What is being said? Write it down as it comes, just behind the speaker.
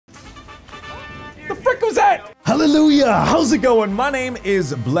The frick was that? Hallelujah! How's it going? My name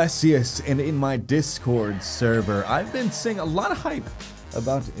is Blessious, and in my Discord server, I've been seeing a lot of hype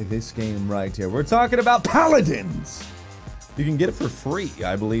about this game right here. We're talking about Paladins! You can get it for free,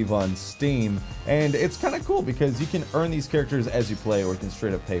 I believe, on Steam, and it's kind of cool because you can earn these characters as you play, or you can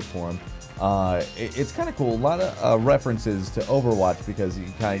straight up pay for them. It's kind of cool. A lot of references to Overwatch because you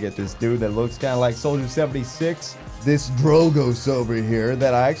kind of get this dude that looks kind of like Soldier 76. This Drogos over here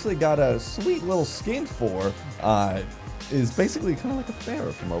that I actually got a sweet little skin for is basically kind of like a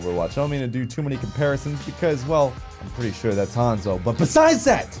Pharaoh from Overwatch. I don't mean to do too many comparisons because, well, I'm pretty sure that's Hanzo. But besides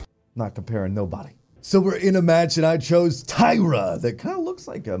that, not comparing nobody. So we're in a match and I chose Tyra that kind of looks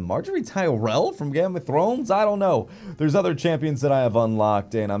like a Marjorie Tyrell from Game of Thrones. I don't know. There's other champions that I have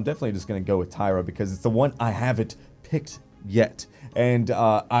unlocked and I'm definitely just going to go with Tyra because it's the one I haven't picked yet. And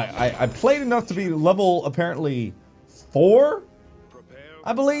I played enough to be level apparently 4,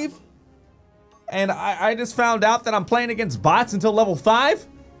 I believe. And I just found out that I'm playing against bots until level 5.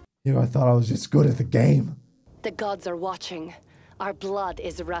 You know, I thought I was just good at the game. The gods are watching. Our blood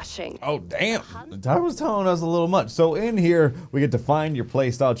is rushing. Oh, damn. Tyra was telling us a little much. So in here, we get to find your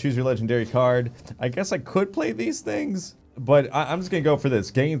playstyle, choose your legendary card. I guess I could play these things, but I'm just going to go for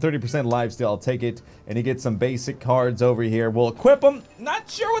this. Gain 30% lifesteal, I'll take it. And you get some basic cards over here. We'll equip them. Not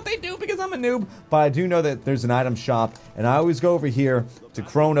sure what they do because I'm a noob, but I do know that there's an item shop. And I always go over here to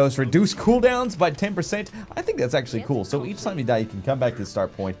Chronos, reduce cooldowns by 10%. I think that's actually cool. So each time you die, you can come back to the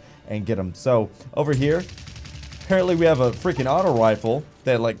start point and get them. So over here, apparently we have a freaking auto rifle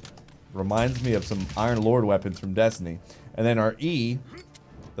that like reminds me of some Iron Lord weapons from Destiny. And then our E,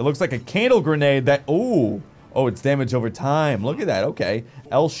 that looks like a candle grenade that, oh, it's damage over time. Look at that, okay.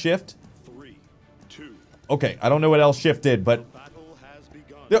 L shift. Okay, I don't know what L shift did, but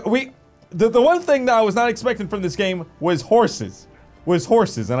the one thing that I was not expecting from this game was horses.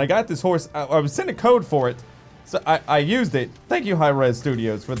 And I got this horse, I was sent a code for it. So I used it. Thank you, hi-rez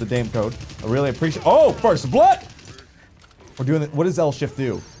Studios, for the damn code. I really appreciate. Oh, first blood. We're doing it. What does L shift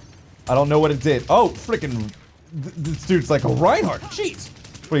do? I don't know what it did. Oh, freaking! This dude's like a Reinhardt. Jeez.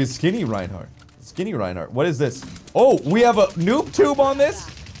 Wait, skinny Reinhardt. Skinny Reinhardt. What is this? Oh, we have a noob tube on this.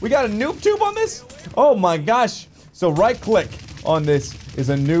 We got a noob tube on this. Oh my gosh. So right click on this is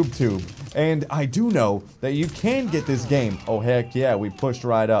a noob tube, and I do know that you can get this game. Oh heck yeah, we pushed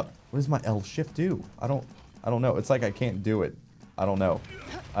right up. What does my L shift do? I don't know. It's like I can't do it. I don't know.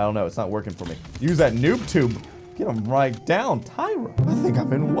 It's not working for me. Use that noob tube. Get him right down, Tyra. I think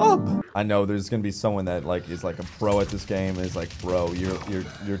I'm in wub. I know there's gonna be someone that like is like a pro at this game and is like, bro, you're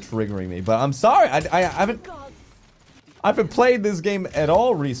triggering me. But I'm sorry. I haven't played this game at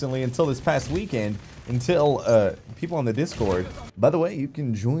all recently until this past weekend. Until people on the Discord. By the way, you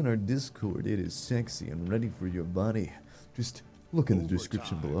can join our Discord. It is sexy and ready for your body. Just look in the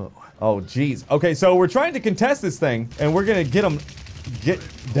description below. Oh, geez. Okay, so we're trying to contest this thing, and we're gonna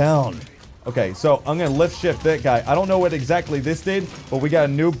get down. Okay, so I'm gonna lift shift that guy. I don't know what exactly this did, but we got a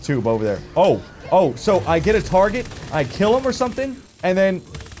noob tube over there. Oh, so I get a target, I kill him or something, and then,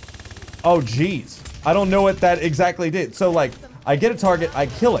 oh, geez. I don't know what that exactly did. So, like, I get a target, I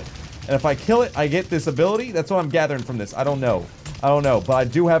kill it. And if I kill it, I get this ability. That's what I'm gathering from this. I don't know, but I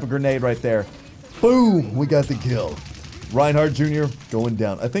do have a grenade right there. Boom, we got the kill. Reinhardt Jr. going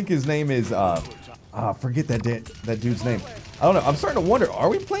down. I think his name is, forget that dude's name. I don't know. I'm starting to wonder, are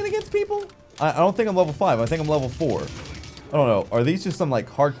we playing against people? I don't think I'm level 5. I think I'm level 4. I don't know. Are these just some, like,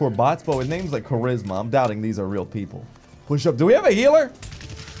 hardcore bots? But with names like Charisma, I'm doubting these are real people. Push up. Do we have a healer?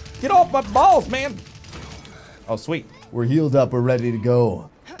 Get off my balls, man. Oh, sweet. We're healed up. We're ready to go.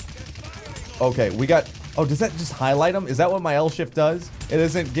 Okay, we got... Oh, does that just highlight them? Is that what my L shift does? It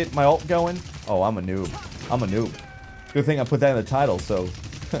doesn't get my ult going? Oh, I'm a noob. I'm a noob. Good thing I put that in the title, so...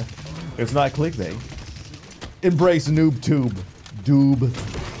 it's not clickbait. Embrace noob tube. Doob.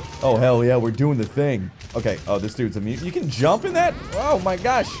 Oh, hell yeah, we're doing the thing. Okay, oh, this dude's a mute. You can jump in that? Oh my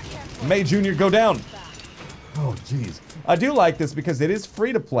gosh. May Jr. go down. Oh, jeez. I do like this because it is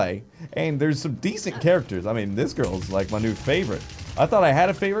free to play, and there's some decent characters. I mean, this girl's like my new favorite. I thought I had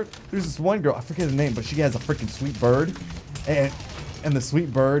a favorite. There's this one girl, I forget her name, but she has a freaking sweet bird, and the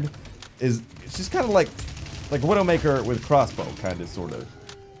sweet bird is, she's kind of like Widowmaker with crossbow, kind of, sort of.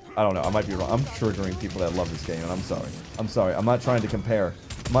 I don't know. I might be wrong. I'm triggering people that love this game, and I'm sorry. I'm sorry. I'm not trying to compare.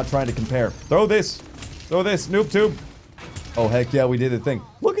 I'm not trying to compare. Throw this. Throw this. Noob tube. Oh, heck yeah, we did the thing.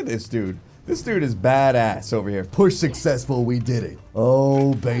 Look at this dude. This dude is badass over here. Push successful. We did it.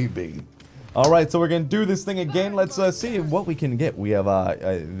 Oh, baby. All right, so we're going to do this thing again. Let's see what we can get. We have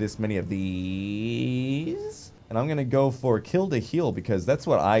this many of these. And I'm going to go for kill to heal because that's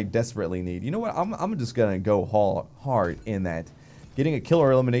what I desperately need. You know what? I'm just going to go hard in that. Getting a kill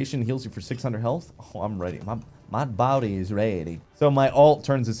or elimination heals you for 600 health. Oh, I'm ready. My body is ready. So my ult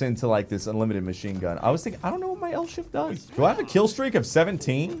turns us into like this unlimited machine gun. I was thinking, I don't know what my L shift does. Do I have a kill streak of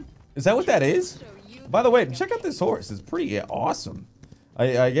 17? Is that what that is? By the way, check out this horse. It's pretty awesome.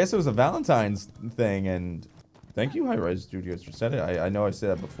 I guess it was a Valentine's thing, and thank you, hi-rez Studios, for saying it. I know I said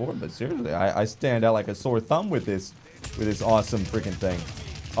that before, but seriously, I stand out like a sore thumb with this awesome freaking thing.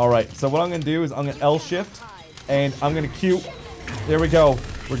 All right, so what I'm gonna do is I'm gonna L shift, and I'm gonna Q. There we go.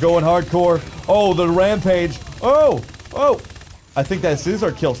 We're going hardcore. Oh, the rampage. Oh. I think that is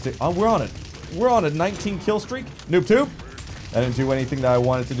our kill streak. Oh, we're on it. We're on a 19 kill streak. Noob tube. I didn't do anything that I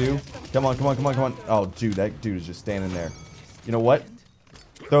wanted to do. Come on. Oh, dude, that dude is just standing there. You know what?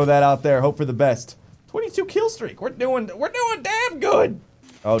 Throw that out there. Hope for the best. 22 kill streak. We're doing damn good.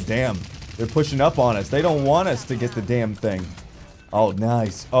 Oh, damn. They're pushing up on us. They don't want us to get the damn thing. Oh,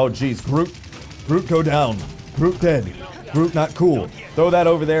 nice. Oh, geez. Groot go down. Groot dead. Groot not cool. Throw that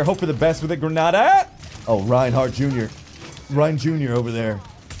over there. Hope for the best with it. Granada. Oh, Reinhardt Jr. Ryan Jr. over there.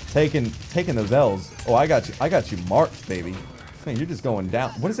 Taking those L's. Oh, I got you marked, baby. Man, you're just going down.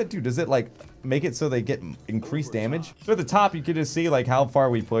 What does that do? Does it, like, make it so they get increased damage? So at the top, you can just see, like, how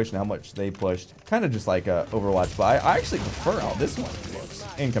far we pushed and how much they pushed. Kind of just like Overwatch, but I actually prefer how this one looks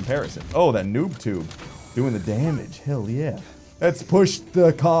in comparison. Oh, that noob tube doing the damage. Hell yeah. Let's push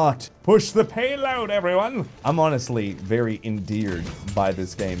the cart. Push the payload, everyone. I'm honestly very endeared by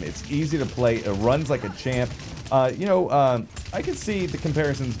this game. It's easy to play. It runs like a champ. I can see the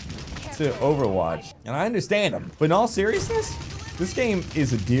comparisons to Overwatch, and I understand them. But in all seriousness, this game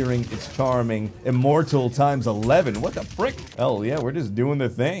is endearing, it's charming, immortal times 11. What the frick? Hell yeah, we're just doing the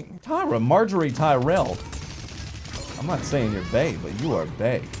thing. Marjorie Tyrell. I'm not saying you're bae, but you are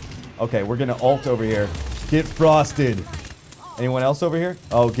bae. Okay, we're gonna ult over here. Get frosted. Anyone else over here?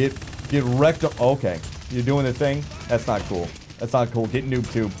 Oh, get wrecked. Okay, you're doing the thing. That's not cool. That's not cool. Get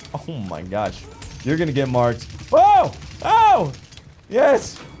noob tube. Oh my gosh, you're gonna get marked. Whoa! Oh!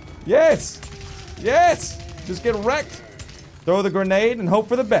 Yes! Yes! Yes! Just get wrecked. Throw the grenade and hope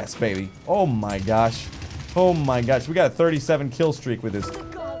for the best, baby. Oh my gosh. Oh my gosh. We got a 37 kill streak with this.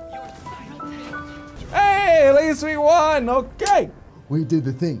 Hey, at least we won. Okay. We did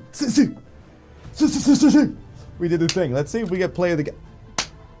the thing. We did the thing. Let's see if we get play of the game.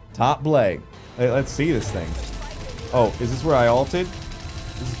 Top blade. Let's see this thing. Oh, is this where I ulted?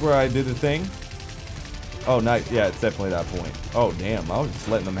 This is where I did the thing? Oh, nice. Yeah, it's definitely that point. Oh, damn. I was just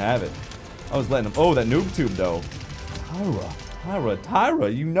letting them have it. I was letting them. Oh, that noob tube, though.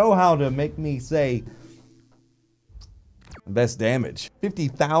 Tyra, you know how to make me say best damage.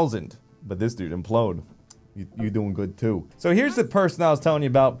 50,000. But this dude implode. You doing good, too. So here's the person I was telling you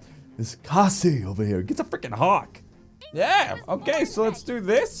about. This Kasi over here. Gets a freaking hawk. Yeah. Okay, so let's do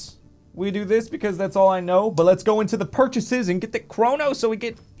this. We do this because that's all I know. But let's go into the purchases and get the chrono so we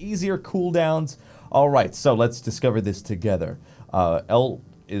get easier cooldowns. All right, so let's discover this together. L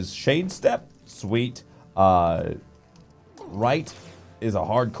is Shade Step. Sweet. Right is a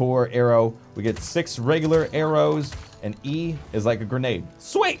hardcore arrow. We get 6 regular arrows, and E is like a grenade.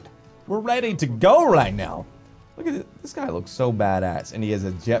 Sweet! We're ready to go right now. Look at this. This guy looks so badass, and he has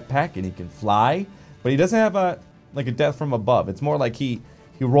a jetpack, and he can fly, but he doesn't have a death from above. It's more like he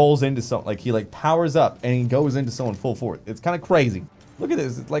rolls into something, like he powers up, and he goes into someone full force. It's kind of crazy. Look at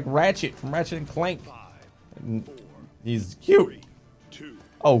this. It's like Ratchet from Ratchet and Clank. And he's cute.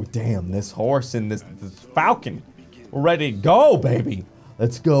 Oh, damn. This horse and this falcon. We're ready to go, baby.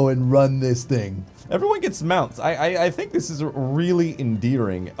 Let's go and run this thing. Everyone gets mounts. I think this is really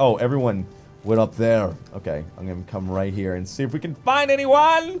endearing. Oh, everyone went up there. Okay, I'm going to come right here and see if we can find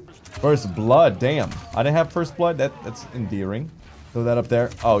anyone. First blood. Damn. I didn't have first blood. That's endearing. Throw that up there.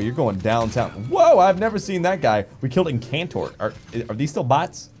 Oh, you're going downtown. Whoa, I've never seen that guy. We killed Incantor. Are these still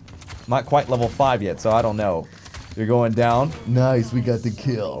bots? Not quite level 5 yet, so I don't know. You're going down. Nice, we got the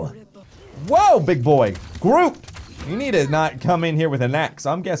kill. Whoa, big boy. Groot! You need to not come in here with an axe.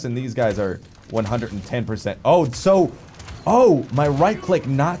 I'm guessing these guys are 110%. Oh, my right click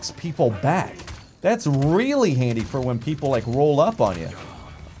knocks people back. That's really handy for when people roll up on you.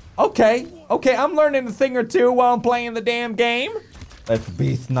 Okay, I'm learning a thing or two while I'm playing the damn game. Let's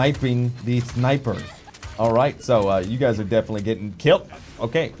be sniping these snipers. All right, so you guys are definitely getting killed.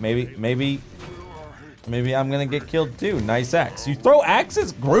 Okay, maybe I'm gonna get killed too. Nice axe. You throw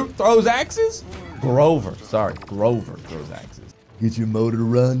axes? Groot throws axes? Grover throws axes. Get your motor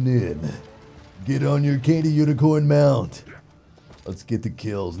run in. Get on your candy unicorn mount. Let's get the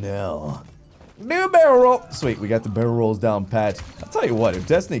kills now. New barrel roll. Sweet, we got the barrel rolls down pat. I'll tell you what, if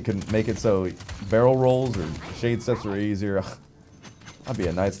Destiny could make it so barrel rolls or shade steps are easier, I'd be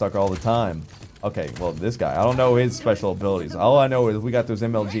a Night Stalker all the time. Okay, well, this guy, I don't know his special abilities. All I know is we got those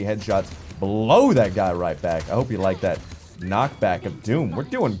MLG headshots. Blow that guy right back. I hope you like that knockback of doom. We're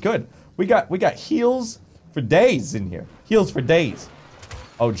doing good. We got heals for days in here. Heals for days.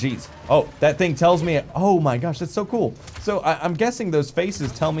 Oh, jeez. Oh, that thing tells me... Oh, my gosh, that's so cool. So, I'm guessing those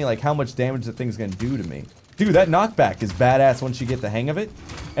faces tell me, like, how much damage the thing's gonna do to me. Dude, that knockback is badass once you get the hang of it.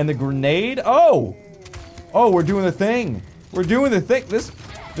 And the grenade... Oh! Oh, we're doing the thing. We're doing the thing.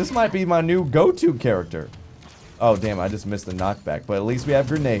 This might be my new go-to character. Oh, damn, I just missed the knockback. But at least we have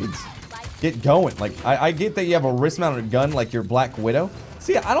grenades. Get going. Like, I get that you have a wrist-mounted gun like your Black Widow.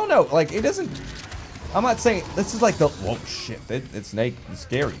 See, I don't know. Like, it doesn't... I'm not saying... This is like the... Whoa, shit. It's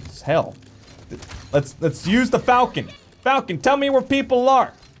scary as hell. Let's use the Falcon. Falcon, tell me where people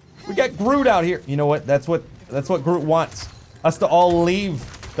are. We got Groot out here. You know what? That's what Groot wants. Us to all leave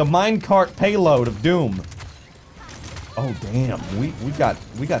the minecart payload of doom. Oh, damn. We got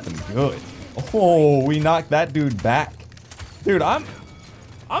them good. Oh, we knocked that dude back. Dude, I'm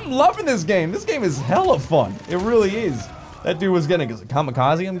loving this game. This game is hella fun. It really is. That dude was gonna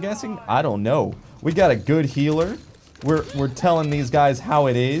kamikaze, I'm guessing? I don't know. We got a good healer. We're telling these guys how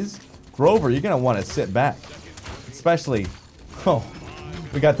it is. Grover, you're gonna want to sit back. Especially, oh,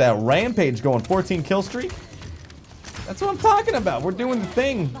 we got that rampage going, 14 kill streak. That's what I'm talking about. We're doing the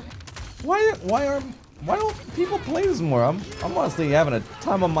thing. Why don't people play this more? I'm honestly having a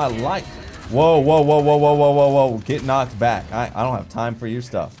time of my life. Whoa, whoa, whoa, whoa, whoa, whoa, whoa, whoa. Get knocked back. I don't have time for your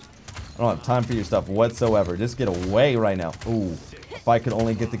stuff. I don't have time for your stuff whatsoever. Just get away right now. Ooh, if I could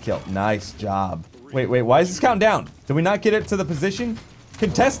only get the kill. Nice job. Wait, why is this counting down? Did we not get it to the position?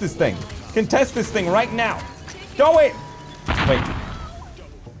 Contest this thing. Contest this thing right now. Go it. Wait.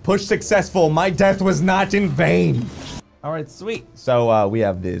 Push successful. My death was not in vain. All right, sweet. So we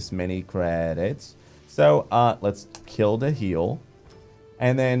have this many credits. So let's kill to heal.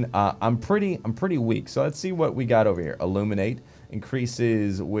 And then I'm pretty weak. So let's see what we got over here. Illuminate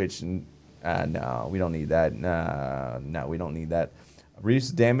increases which no, we don't need that. No, we don't need that.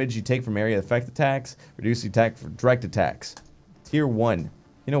 Reduce damage you take from area effect attacks. Reduce the attack for direct attacks. Tier 1.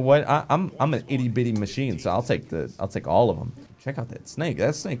 You know what? I'm an itty bitty machine, so I'll take all of them. Check out that snake.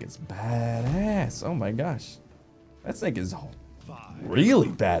 That snake is badass. Oh my gosh. That snake is really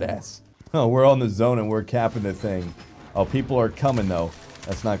badass. Oh, we're on the zone and we're capping the thing. Oh, people are coming though.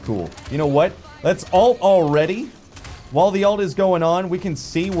 That's not cool. You know what? Let's ult already. While the ult is going on, we can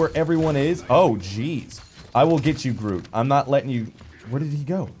see where everyone is. Oh, jeez. I will get you, Groot. I'm not letting you... Where did he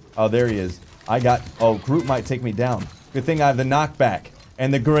go? Oh, there he is. Oh, Groot might take me down. Good thing I have the knockback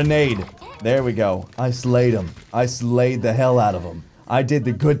and the grenade. There we go. I slayed him. I slayed the hell out of him. I did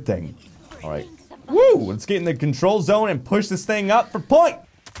the good thing. All right. Woo! Let's get in the control zone and push this thing up for point.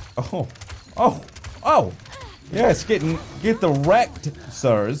 Oh. Yes, get the wrecked,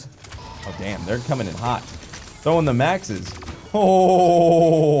 sirs. Oh, damn. They're coming in hot. Throwing the maxes.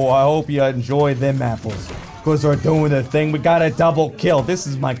 Oh, I hope you enjoy them apples. Because we're doing the thing. We got a double kill. This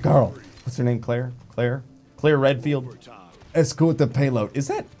is my girl. What's her name? Claire? Claire Redfield? Escort the payload. Is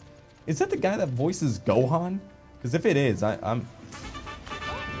that the guy that voices Gohan? Because if it is, I'm...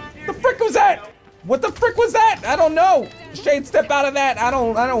 The frick was that? What the frick was that? I don't know. Shade, step out of that. I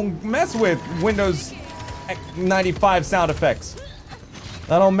don't mess with Windows 95 sound effects.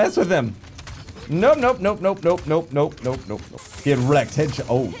 I don't mess with them. Nope. Get wrecked. Headshot.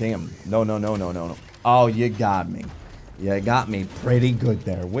 Oh, damn. No. Oh, you got me. You got me pretty good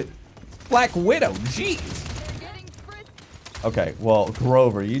there. With Black Widow. Jeez. Okay, well,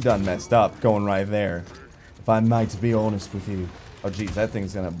 Grover, you done messed up going right there. If I might be honest with you. Oh, jeez, that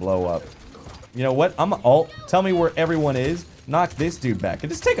thing's gonna blow up. You know what? I'm ult. Tell me where everyone is. Knock this dude back.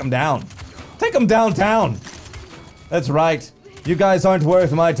 And just take him down. Take him downtown. That's right. You guys aren't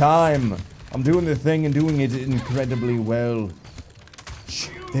worth my time. I'm doing the thing and doing it incredibly well. Shh,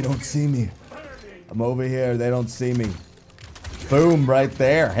 they don't see me. I'm over here. They don't see me. Boom, right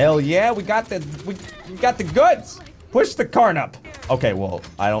there. Hell yeah, we got the goods. Push the cart up. Okay, well,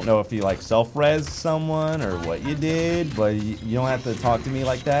 I don't know if you like self-res someone or what you did, but you don't have to talk to me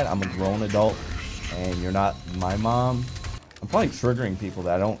like that. I'm a grown adult, and you're not my mom. I'm probably triggering people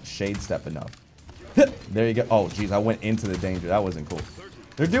that I don't shade step enough. There you go. Oh, geez, I went into the danger. That wasn't cool.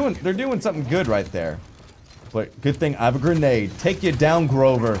 They're doing something good right there. But good thing I have a grenade. Take you down,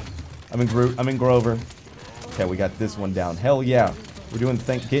 Grover. I'm in Groot. I'm in Grover. Okay, we got this one down. Hell yeah. We're doing the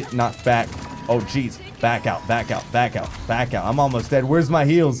thing. Get knocked back. Oh, jeez. Back out. I'm almost dead. Where's my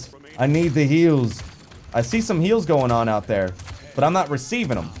heals? I need the heals. I see some heals going on out there, but I'm not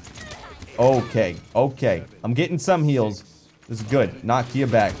receiving them. Okay. I'm getting some heals. This is good. Knock you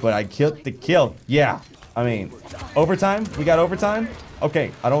back, but I killed the kill. Yeah. I mean, overtime? We got overtime?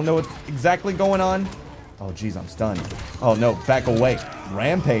 Okay, I don't know what's exactly going on. Oh, jeez, I'm stunned. Oh, no, back away.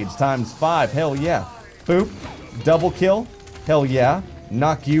 Rampage ×5. Hell yeah. Boop. Double kill. Hell yeah.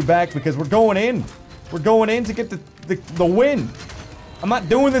 Knock you back because we're going in. We're going in to get the win. I'm not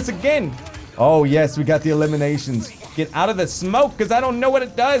doing this again. Oh, yes, we got the eliminations. Get out of the smoke because I don't know what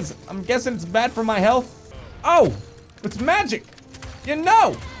it does. I'm guessing it's bad for my health. Oh, it's magic. You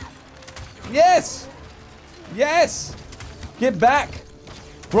know. Yes. Yes. Get back.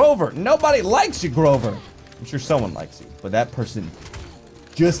 Grover. Nobody likes you, Grover. I'm sure someone likes you, but that person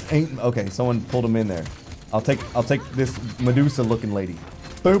just ain't. Okay, someone pulled him in there. I'll take this Medusa-looking lady.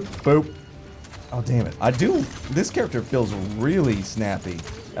 Boop, boop. Oh, damn it. This character feels really snappy,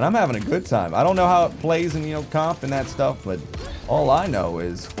 and I'm having a good time. I don't know how it plays in, you know, comp and that stuff, but all I know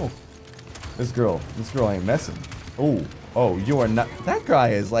is, oh, this girl ain't messing. Oh, you are not. That guy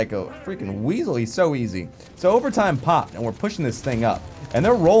is like a freaking weasel. He's so easy. So overtime popped, and we're pushing this thing up. And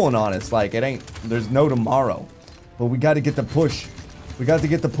they're rolling on us like there's no tomorrow. But we got to get the push. We got to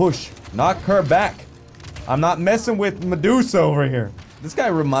get the push. Knock her back. I'm not messing with Medusa over here. This guy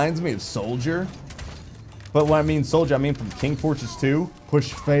reminds me of Soldier. But when I mean Soldier, I mean from King Fortress 2.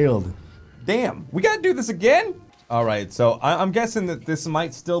 Push failed. Damn, we got to do this again? All right, so I'm guessing that this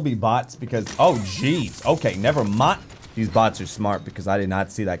might still be bots because, oh, jeez. Okay, never mind. These bots are smart because I did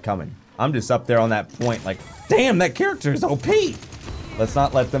not see that coming. I'm just up there on that point like, damn, that character is OP. Let's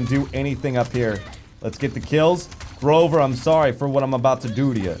not let them do anything up here. Let's get the kills. Grover, I'm sorry for what I'm about to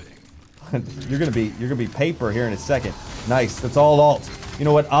do to you. You're gonna be paper here in a second. Nice, that's all alt. You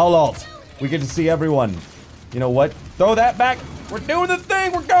know what, I'll alt. We get to see everyone. You know what? Throw that back. We're doing the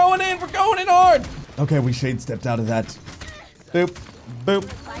thing, we're going in hard. Okay, we shade stepped out of that. Boop,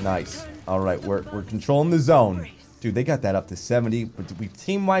 boop. Nice. All right, we're controlling the zone. Dude, they got that up to 70, but we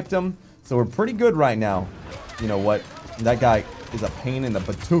team wiped them, so we're pretty good right now. You know what? That guy is a pain in the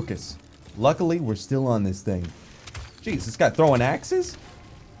batukas. Luckily, we're still on this thing. Jeez, this guy throwing axes?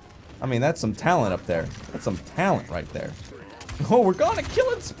 I mean, that's some talent up there. That's some talent right there. Oh, we're going to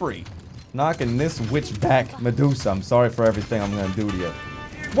killing spree. Knocking this witch back, Medusa. I'm sorry for everything I'm going to do to you.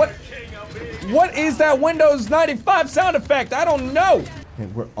 What is that Windows 95 sound effect? I don't know.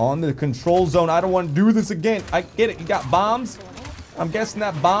 And we're on the control zone. I don't want to do this again. I get it. You got bombs. I'm guessing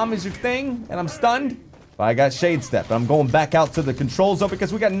that bomb is your thing, and I'm stunned. But I got shade step, and I'm going back out to the control zone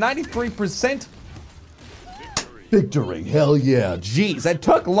because we got 93% victory. Hell yeah. Jeez, that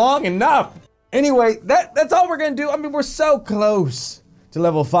took long enough. Anyway, that's all we're gonna do. I mean, we're so close to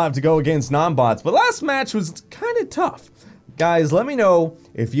level 5 to go against non-bots, but last match was kind of tough. Guys, let me know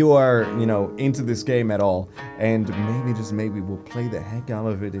if you are, you know, into this game at all, and maybe, just maybe, we'll play the heck out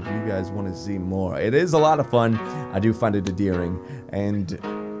of it if you guys want to see more. It is a lot of fun. I do find it endearing, and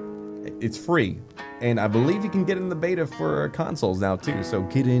it's free. And I believe you can get in the beta for consoles now too, so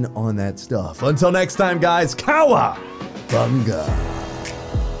get in on that stuff. Until next time, guys, Kawa! Bunga!